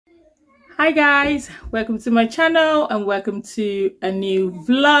Hi guys, welcome to my channel and welcome to a new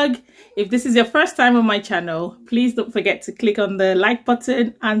vlog. If this is your first time on my channel, please don't forget to click on the like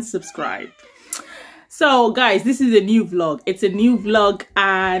button and subscribe. So guys, this is a new vlog. It's a new vlog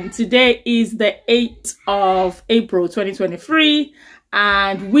and today is the 8th of April 2023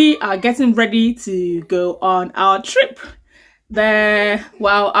 and we are getting ready to go on our trip.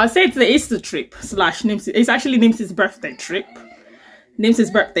 I'll say it's the Easter trip slash it's actually Nimsi's birthday trip.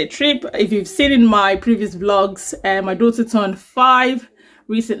 Nimsi's birthday trip. If you've seen in my previous vlogs, my daughter turned 5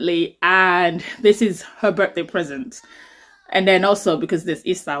 recently and this is her birthday present. And then also because there's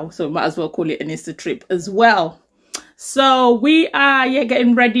Easter, so might as well call it an Easter trip as well. So we are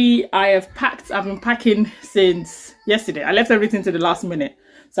getting ready. I've been packing since yesterday. I left everything to the last minute.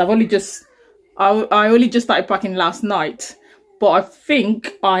 So I only just started packing last night. But I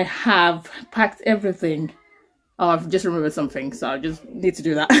think I have packed everything. Oh, I've just remembered something, so I just need to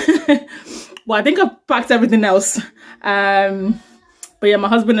do that. Well, I think I've packed everything else. But yeah, my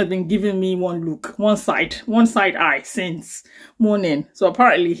husband has been giving me one look, one side eye since morning. So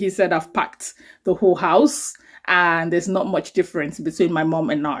apparently he said I've packed the whole house and there's not much difference between my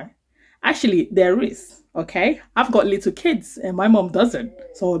mom and I. Actually, there is, okay? I've got little kids and my mom doesn't.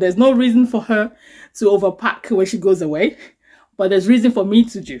 So there's no reason for her to overpack when she goes away. But there's reason for me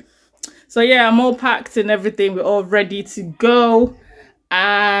to do. So yeah, I'm all packed and everything. We're all ready to go.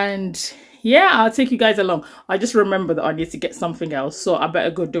 And yeah, I'll take you guys along. I just remember that I need to get something else. So I better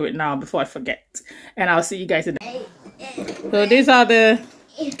go do it now before I forget. And I'll see you guys in the... So these are the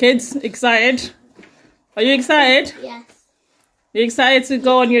kids. Excited? Are you excited? Yes. You excited to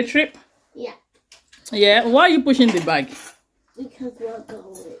go on your trip? Yeah. Yeah? Why are you pushing the bag? Because we're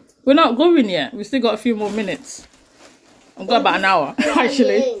going. We're not going yet. We still got a few more minutes. I've got about an hour,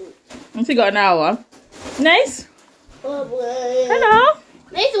 actually. I've still got an hour. Nice. Hello.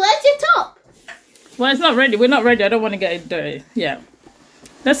 Nice, where's your top? Well, it's not ready. We're not ready. I don't want to get it dirty. Yeah.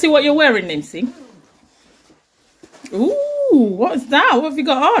 Let's see what you're wearing, Nancy. Ooh, what's that? What have you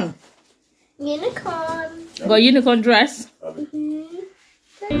got on? Unicorn. Got a unicorn dress?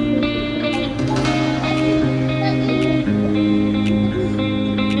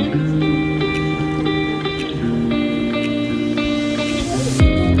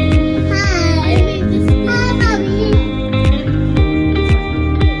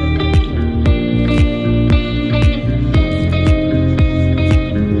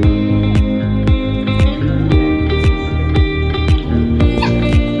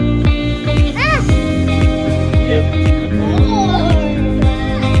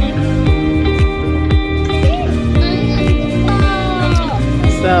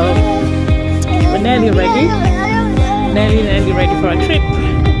 Nearly ready for our trip.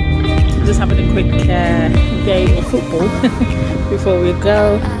 Just having a quick game of football before we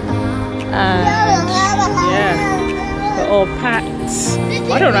go. And yeah, we're all packed.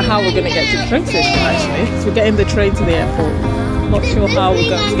 I don't know how we're going to get to the train station actually. So we're getting the train to the airport. Not sure how we're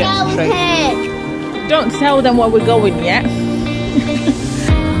going to get to the train. Don't tell them where we're going yet.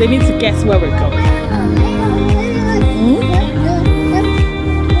 They need to guess where we're going.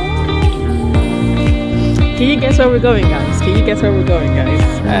 Can you guess where we're going, guys? Can you guess where we're going, guys?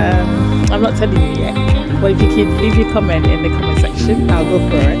 I'm not telling you yet. But if you can leave your comment in the comment section, I'll go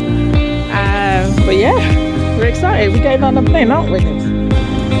for it. But yeah, we're excited. We're getting on the plane, aren't we?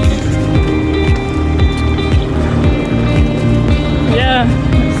 Yeah,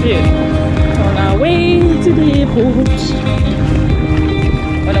 that's it. On our way to the airport.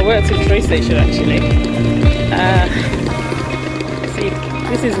 On our way to the train station, actually. See,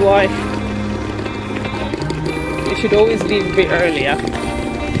 this is why you should always leave a bit earlier.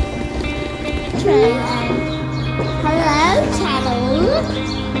 Hello, channel.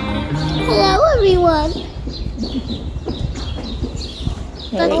 Hello, everyone.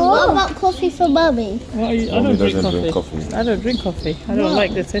 What about coffee for Mummy? I don't drink coffee. I don't drink coffee. I don't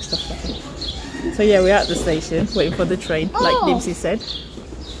like the taste of coffee. So yeah, we're at the station waiting for the train, like Nimsi said.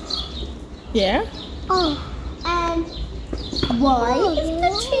 Yeah? And why is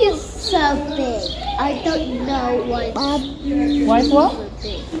the tree so big? I don't know why. Why what?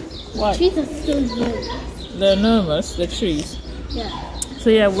 What? Trees are so nervous. They're nervous, the trees. Yeah. So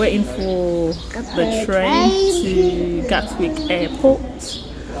yeah, waiting for the train to Gatwick Airport.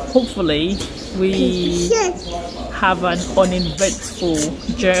 Hopefully we have an uneventful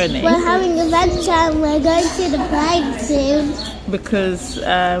journey. We're having an adventure and we're going to the plane soon. Because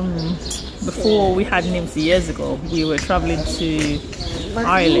before we had Nimsi years ago, we were traveling to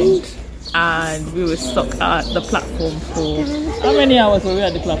Ireland and we were stuck at the platform for how many hours were we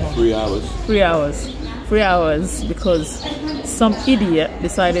at the platform? 3 hours. 3 hours. 3 hours because some idiot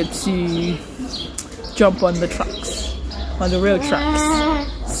decided to jump on the tracks, on the rail tracks.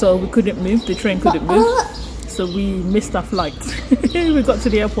 So we couldn't move, the train couldn't move. So we missed our flight. We got to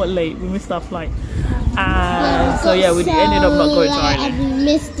the airport late, we missed our flight. And so yeah, we ended up not going to Ireland. And we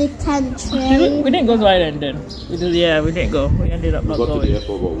missed the country. We didn't go to Ireland then. We didn't go. We ended up not going. To the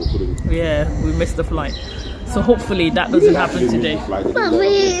airport, but we couldn't. Yeah, we missed the flight. So hopefully that doesn't happen today.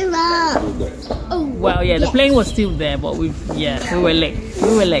 Well, yeah, the plane was still there, but we were late.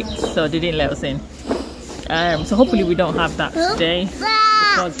 We were late, so they didn't let us in. So hopefully we don't have that today,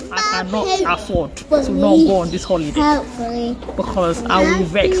 because I cannot afford to not go on this holiday, because I will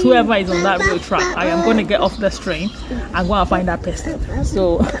vex whoever is on that rail track. I am going to get off this train and go and find that person.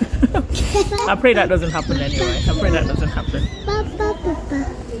 So I pray that doesn't happen anyway. I pray that doesn't happen.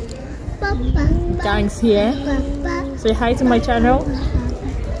 Gang's here. Say hi to my channel.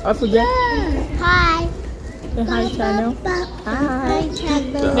 I forget. Hi. Say hi channel. Hi.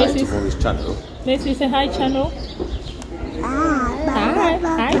 Macy, say hi channel.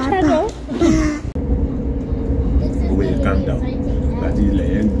 Hi channel. Wait, calm down.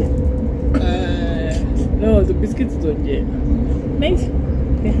 No, the biscuits don't yet. Macy,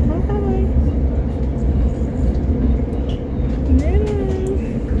 say hi.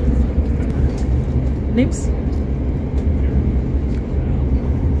 Nips.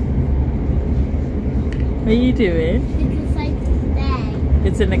 What are you doing?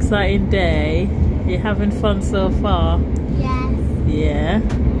 It's an exciting day. You're having fun so far? Yes. Yeah?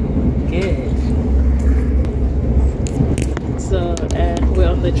 Good. So we're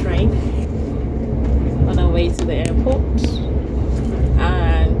on the train on our way to the airport,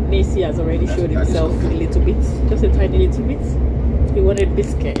 and Macy has already showed himself a little bit, just a tiny little bit. He wanted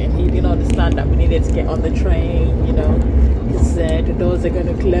biscuit and he didn't understand that we needed to get on the train, you know, because the doors are going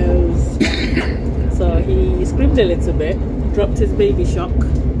to close. So he screamed a little bit, dropped his baby shark.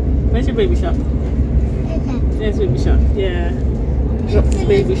 Where's your baby shark? There's baby shark, yeah. Dropped his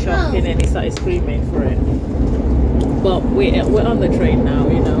baby shark and then he started screaming for it. But we're on the train now,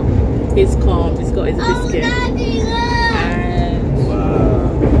 you know. He's calm, he's got his biscuit. And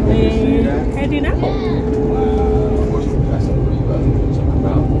we're heading out.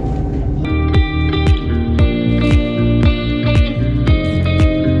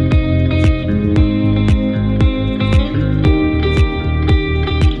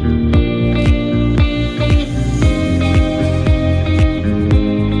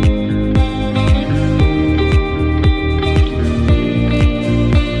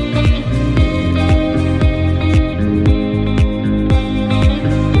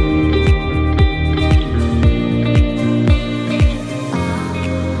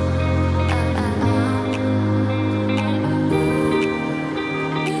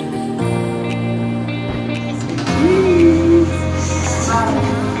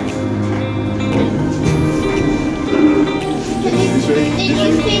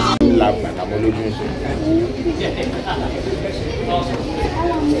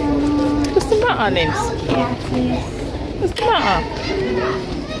 What's the matter, Nins? What's the matter?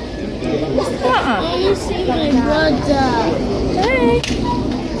 What's the matter? I want to see my brother. Hey.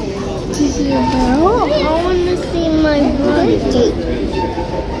 I want to see my brother.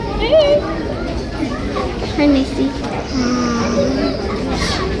 Hey. Hi, Missy.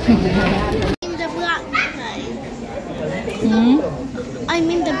 In the black plane. I'm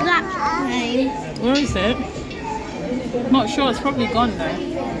in the black plane. Where is it? Not sure, it's probably gone now.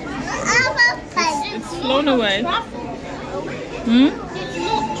 It's flown away. It's not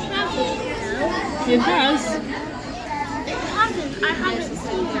travel. It has. It hasn't. I haven't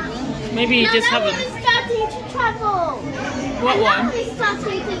seen that. Maybe you just haven't. It's starting to travel. What one? It's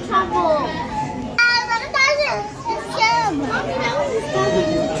starting to travel.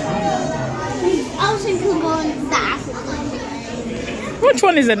 I was thinking going that. Which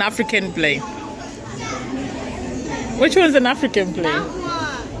one is an African plane? Which one is an African plane? That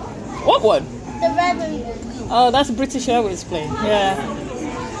one. What one? The red one. Oh, that's a British Airways plane. Yeah.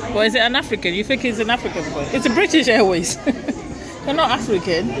 Well, is it an African? You think it's an African plane? It's a British Airways. They're not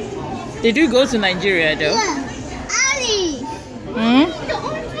African. They do go to Nigeria though. Ali. Hmm? The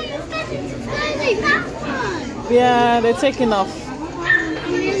only one is starting to fly like that one. Yeah, they're taking off.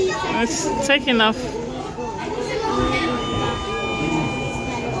 It's taking off.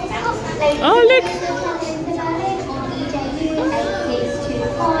 Oh, look.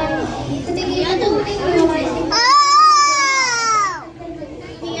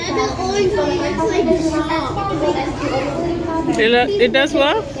 It does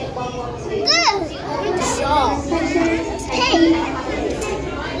what? Hey,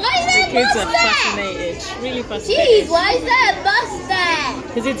 why is that Kids are fascinated, really fascinated. Jeez, why is there a bus there?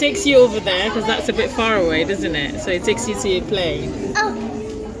 Because it takes you over there, because that's a bit far away, doesn't it? So it takes you to your plane. Oh,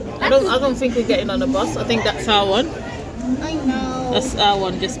 I don't think we're getting on a bus. I think that's our one. I know. That's our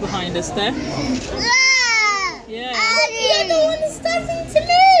one just behind us there. Yeah. The other one is starting to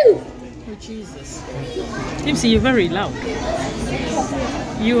move. Oh Jesus. Dempsey, you're very loud.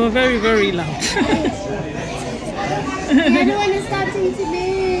 You are very, very loud. The other one is starting to move.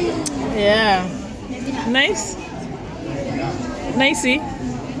 Yeah. Nice. Nicey.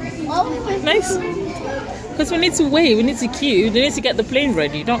 Oh, Nice. Because we need to wait, we need to queue, we need to get the plane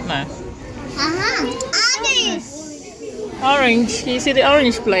ready, don't we? Orange. Orange. Can you see the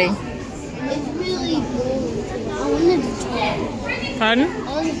orange plane? It's really cool. I wanted to try. Pardon? I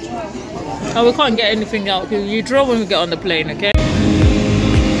want to try. Oh, we can't get anything out. You draw when we get on the plane, okay?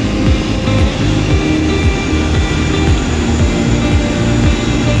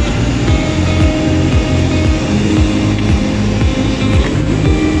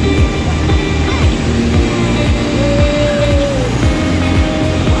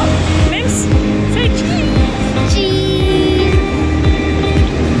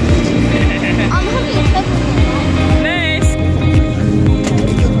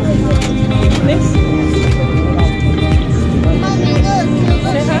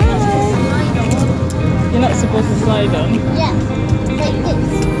 Slide on. Yeah, like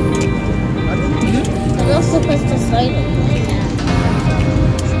this. I'm not supposed to slide on.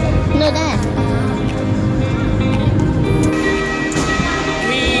 No, that.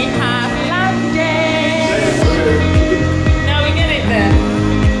 We have landed. Now we get it there.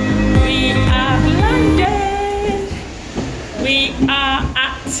 We have landed. We are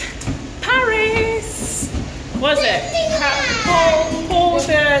at Paris. What's it? Paul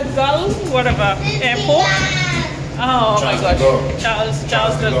de Gaulle, whatever, airport. Oh my God, Charles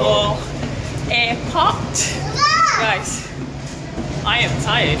de Gaulle airport. Guys, I am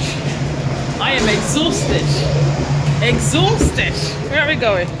tired. I am exhausted. Exhausted. Where are we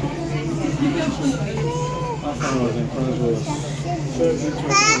going?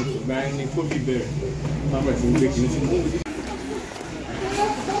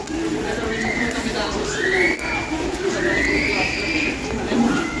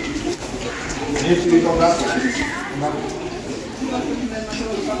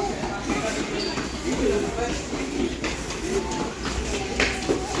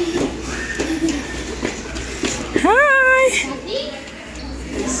 Hi.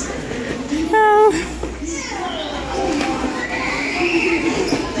 Hello.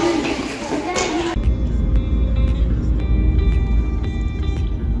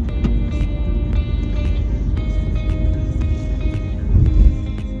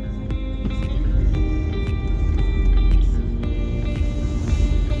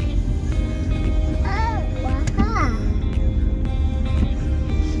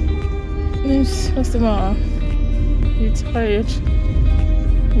 What's the matter? You tired?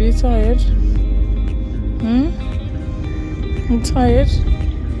 Are you tired? I'm tired.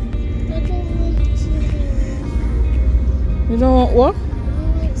 You don't want what?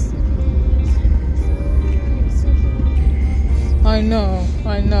 I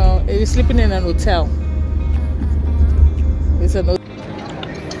know. You're sleeping in an hotel. It's an hotel.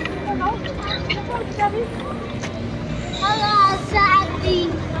 Hello, Daddy.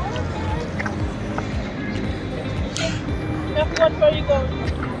 What, where are you going?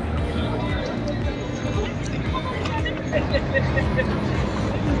 This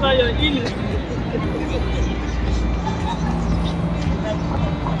is not your English.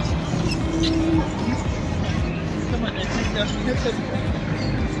 Come on, let's take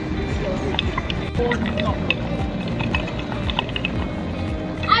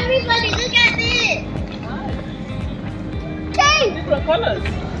Everybody, look at this. Hey! different colors.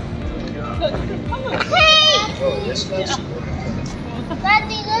 Different colors. Hey! Oh, yes, that's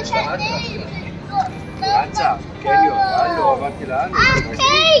Daddy, look at this. Lanza, genio, gallo, avanti là.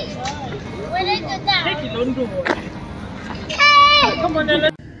 Cake! Where did it go down? Cake! Come on,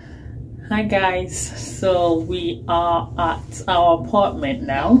 then. Hi guys, so we are at our apartment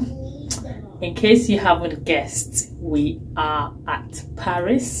now. In case you haven't guessed, we are at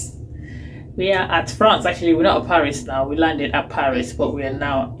Paris. We are at France. Actually, we're not at Paris now. We landed at Paris, but we are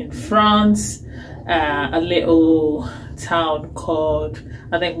now in France. A little town called,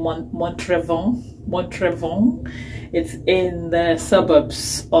 I think, Montrevon. It's in the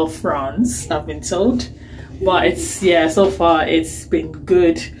suburbs of France, I've been told. But it's, yeah, so far it's been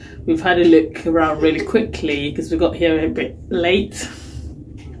good. We've had a look around really quickly because we got here a bit late.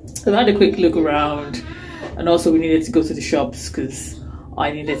 We've had a quick look around, and also we needed to go to the shops because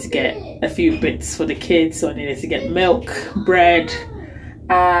I needed to get a few bits for the kids. So I needed to get milk, bread,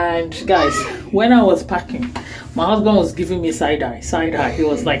 and guys, when I was packing, my husband was giving me side eye. He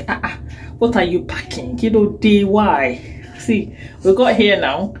was like, what are you packing? You know, DY. See, we got here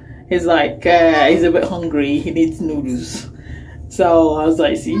now. He's like, he's a bit hungry. He needs noodles. So I was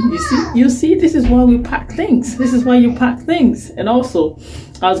like, you see, this is why we pack things. This is why you pack things. And also,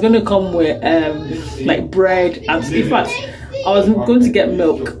 I was going to come with like bread. And in fact, I was going to get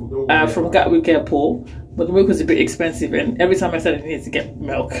milk from Gatwick Airport, but the milk was a bit expensive. And every time I said I needed to get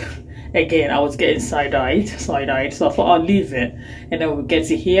milk, again, I was getting side-eyed. So I thought I'll leave it. And then we'll get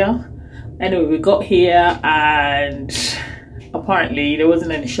to here. Anyway, we got here and apparently there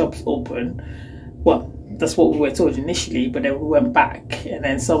wasn't any shops open. Well, that's what we were told initially, but then we went back and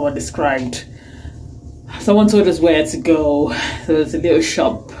then someone told us where to go. So there's a little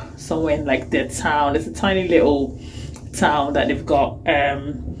shop somewhere in like their town. It's a tiny little town that they've got.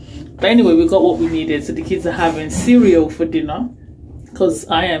 But anyway, we got what we needed. So the kids are having cereal for dinner because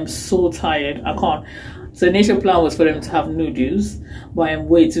I am so tired. I can't. So the initial plan was for them to have noodles, but I am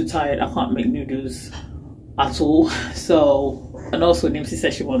way too tired. I can't make noodles at all. So, and also Nimsi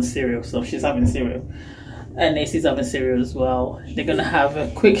said she wants cereal, so she's having cereal. And Nancy's having cereal as well. They're gonna have a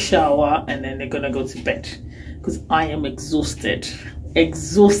quick shower and then they're gonna go to bed because I am exhausted.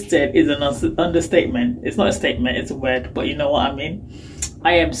 Exhausted is an understatement. It's not a statement, it's a word, but you know what I mean.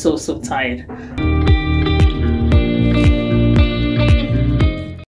 I am so tired.